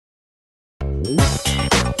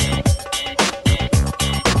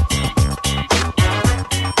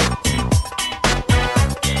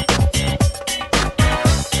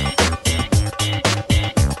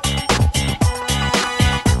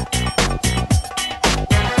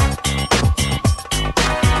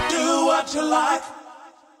life.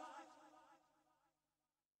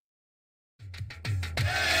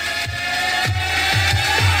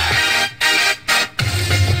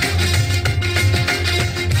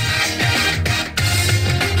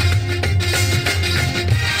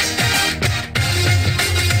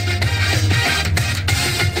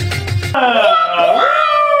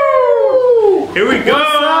 Here we go.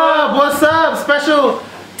 What's up? Special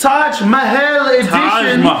Taj Mahal edition.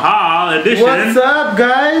 Taj Mahal edition. What's up,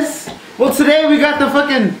 guys? Well, today we got the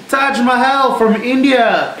fucking Taj Mahal from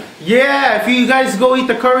India. Yeah, if you guys go eat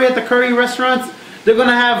the curry at the curry restaurants, they're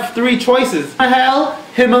gonna have three choices: Mahal,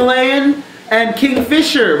 Himalayan, and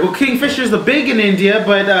Kingfisher. Well, Kingfisher is the big in India,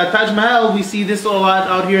 but Taj Mahal, we see this a lot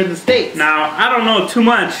out here in the States. Now, I don't know too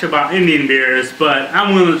much about Indian beers, but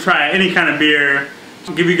I'm willing to try any kind of beer.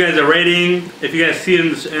 I'll give you guys a rating if you guys see it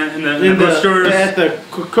in the stores. At the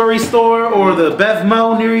curry store or the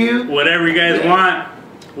Bevmo near you. Whatever you guys want,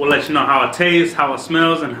 we'll let you know how it tastes, how it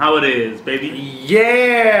smells, and how it is, baby.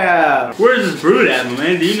 Yeah! Where is this brewed at,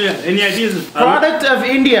 man? Do you have any ideas? Product of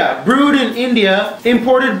India, brewed in India,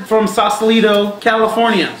 imported from Sausalito,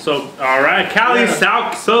 California. So, alright, Cali,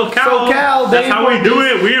 Yeah. SoCal. That's how we do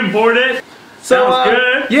it. We import it. So, Sounds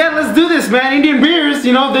good. Yeah, let's do this, man. Indian beers,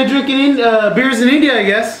 you know, they're drinking beers in India, I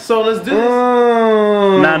guess. So let's do this.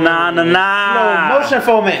 Nah. Slow motion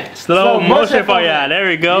for me. Slow motion for ya. There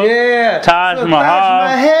we go. Yeah. Taj So Mahal.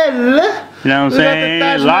 Taj Mahal. You know what I'm We got the saying?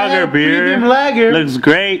 Taj Lager Mahal beer. premium lager. Looks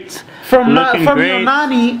great. From Looking great.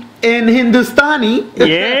 Yunani and Hindustani.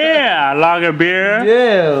 Yeah, lager beer.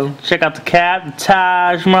 Yeah. Check out the cap, the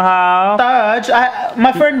Taj Mahal. Taj.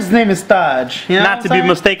 My friend's name is Taj. You know Not what to I'm be saying?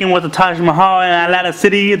 mistaken with the Taj Mahal in Atlanta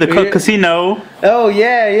City, the Yeah. casino. Oh,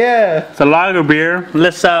 yeah. It's a lager beer.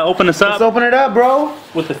 Let's open this up Let's open it up, bro.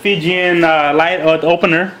 with the Fijian light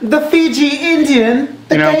opener. The Fiji Indian.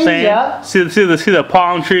 You know what I'm saying? See the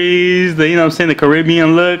palm trees, you know what I'm saying, the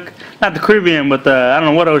Caribbean look. Not the Caribbean, but I don't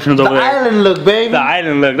know what ocean's The over there. island look, baby. The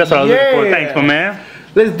island look. That's what I was looking for. Yeah. Thanks, my man.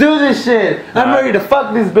 Let's do this shit. I'm Alright. ready to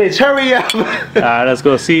fuck this bitch. Hurry up. Alright, let's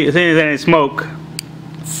go see if there's any smoke.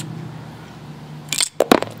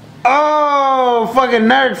 Oh, fucking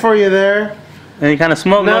nerd for you there. Any kind of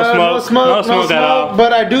smoke? No smoke at all.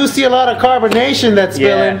 But I do see a lot of carbonation that's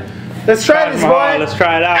spilling. Yeah. Let's try Taj this, Mahal, boy. let's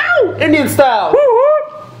try it out. Ow! Indian style.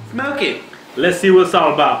 Woo-hoo. Smoke it. Let's see what it's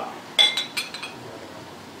all about.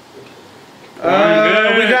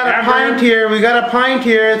 Good. We got a Amber. pint here. We got a pint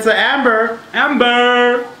here. It's an amber.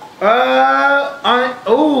 Amber.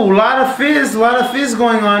 Oh, a lot of fizz. A lot of fizz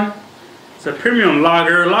going on. It's a premium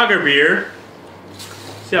lager beer.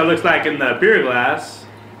 See how it looks like in the beer glass.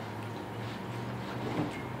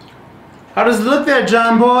 How does it look there,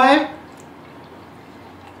 John boy?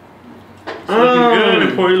 It's looking good. Let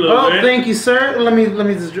me pour you a little bit. Thank you, sir. Let me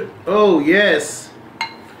just. Oh, yes.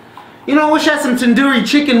 You know, I wish I had some tandoori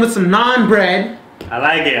chicken with some naan bread. I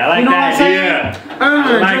like it. I like You know that what I'm saying? idea.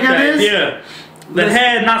 I like drink that this. idea. The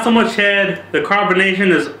head, not so much head. The carbonation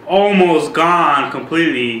is almost gone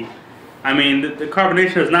completely. I mean, the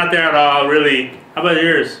carbonation is not there at all, really. How about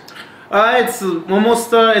yours? It's almost,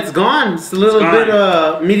 it's gone. It's a little bit,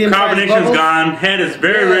 medium sized Carbonation's bubbles. gone. Head is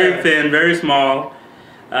very thin, very small.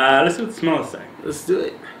 Let's see what it smells like. Let's do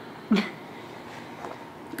it.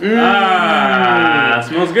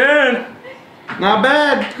 Smells good. Not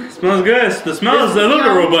bad. Smells good. The smell is a little bit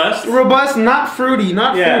robust. Robust, not fruity,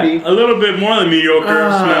 not fruity. A little bit more than mediocre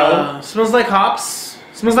smell. Smells like hops.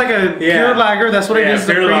 Smells like a pure lager. That's what it is.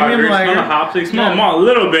 Pure a premium lager. Smell the hops. You smell more, a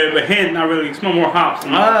little bit, but hint, not really. You smell more hops.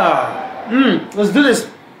 Let's do this.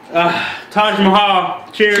 Taj Mahal.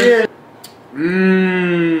 Cheers.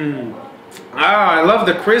 I love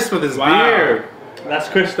the crisp of this beer. That's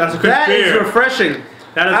crisp. That's a crisp That beer. is refreshing.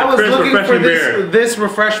 That is I a was crisp, looking for refreshing beer. this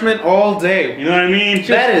refreshment all day. You know what I mean? Cheers.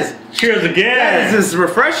 That is. Cheers again. That is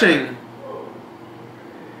refreshing.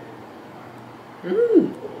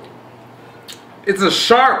 It's a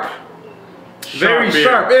sharp. Very beer.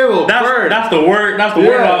 sharp. It will burn. That's the word. That's the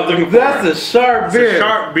word I was looking for. That's a sharp beer. It's a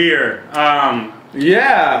sharp beer.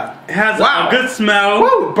 Yeah. It has a good smell.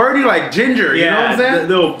 Woo, burn you like ginger. You know what I'm saying?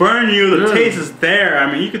 They'll burn you. The taste is there.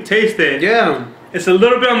 I mean, you can taste it. Yeah. It's a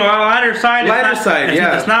little bit on the lighter side.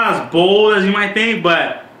 It's not as bold as you might think,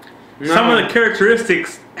 but some of the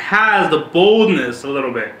characteristics has the boldness a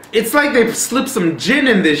little bit. It's like they slipped some gin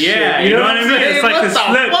in this shit. You know what I mean? It's like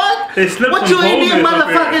they slipped what some you Indian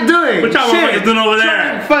motherfucker doing? What y'all motherfuckers doing over there?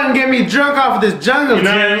 Trying to fucking get me drunk off of this jungle. You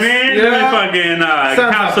know what I mean? Yeah. Let me fucking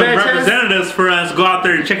have some representatives for us. Go out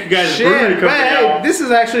there and check you guys' brewery company out. Hey, this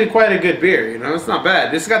is actually quite a good beer. You know, it's not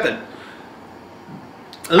bad. This got the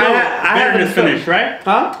a little bitterness finish, right?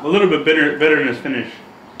 Huh? A little bit bitterness finish.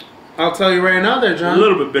 I'll tell you right now, there, John. A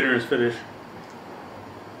little bit bitterness finish.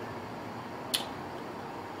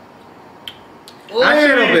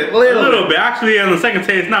 Little bit. Actually, on the second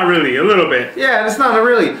taste, not really. A little bit. Yeah, it's not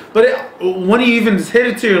really. But when you even hit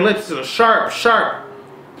it to your lips, it's a sharp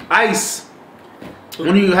ice.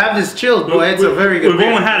 When you have this chilled, boy, it's a very good beer.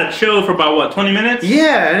 We've only had it chilled for about, what, 20 minutes?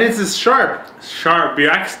 Yeah, and it's a sharp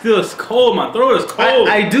beer. It's cold. My throat is cold.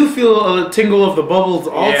 I do feel a tingle of the bubbles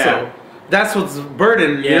also. Yeah. That's what's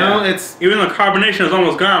burdened, you know? It's even the carbonation is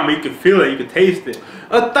almost gone, but you can feel it. You can taste it.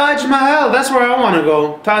 A Taj Mahal. That's where I want to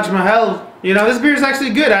go. Taj Mahal. You know, this beer is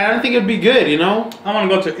actually good. I don't think it'd be good, you know? I want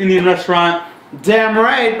to go to an Indian restaurant. Damn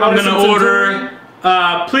right. I'm going to order...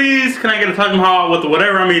 please, can I get a Taj Mahal with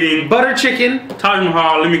whatever I'm eating? Butter chicken. Taj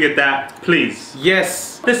Mahal, let me get that, please.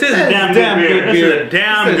 Yes. This is a damn good beer.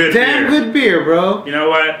 This is a damn good beer, bro. You know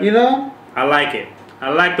what? You know? I like it. I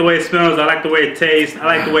like the way it smells. I like the way it tastes. I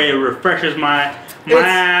like the way it refreshes my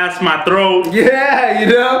ass, my throat. Yeah, you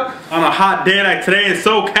know? On a hot day like today in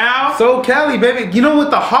SoCal. SoCal, baby. You know,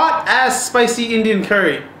 with the hot ass spicy Indian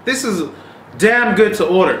curry, this is damn good to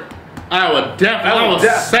order. I would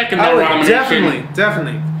second that ramen.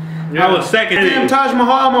 Definitely. Yeah. I would second it. Damn Taj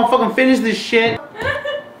Mahal, I'm gonna fucking finish this shit.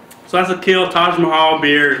 So that's a kill Taj Mahal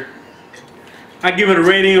beer. I give it a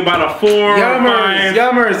rating about a 4 or 5.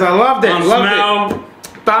 Yummers, I loved it. On smell.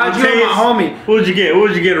 Taj, you're my homie. What would you get? What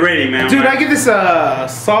would you get a rating, man? Dude, I give this a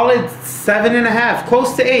solid 7.5,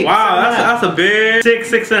 close to 8. Wow, that's a big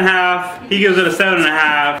 6.5. He gives it a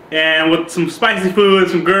 7.5. And with some spicy food,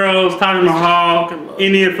 some girls, Taj Mahal,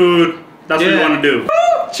 Indian food, that's what you want to do.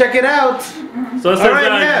 Check it out. So this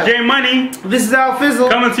is J Money. This is Al Fizzle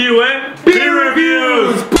coming to you with beer review.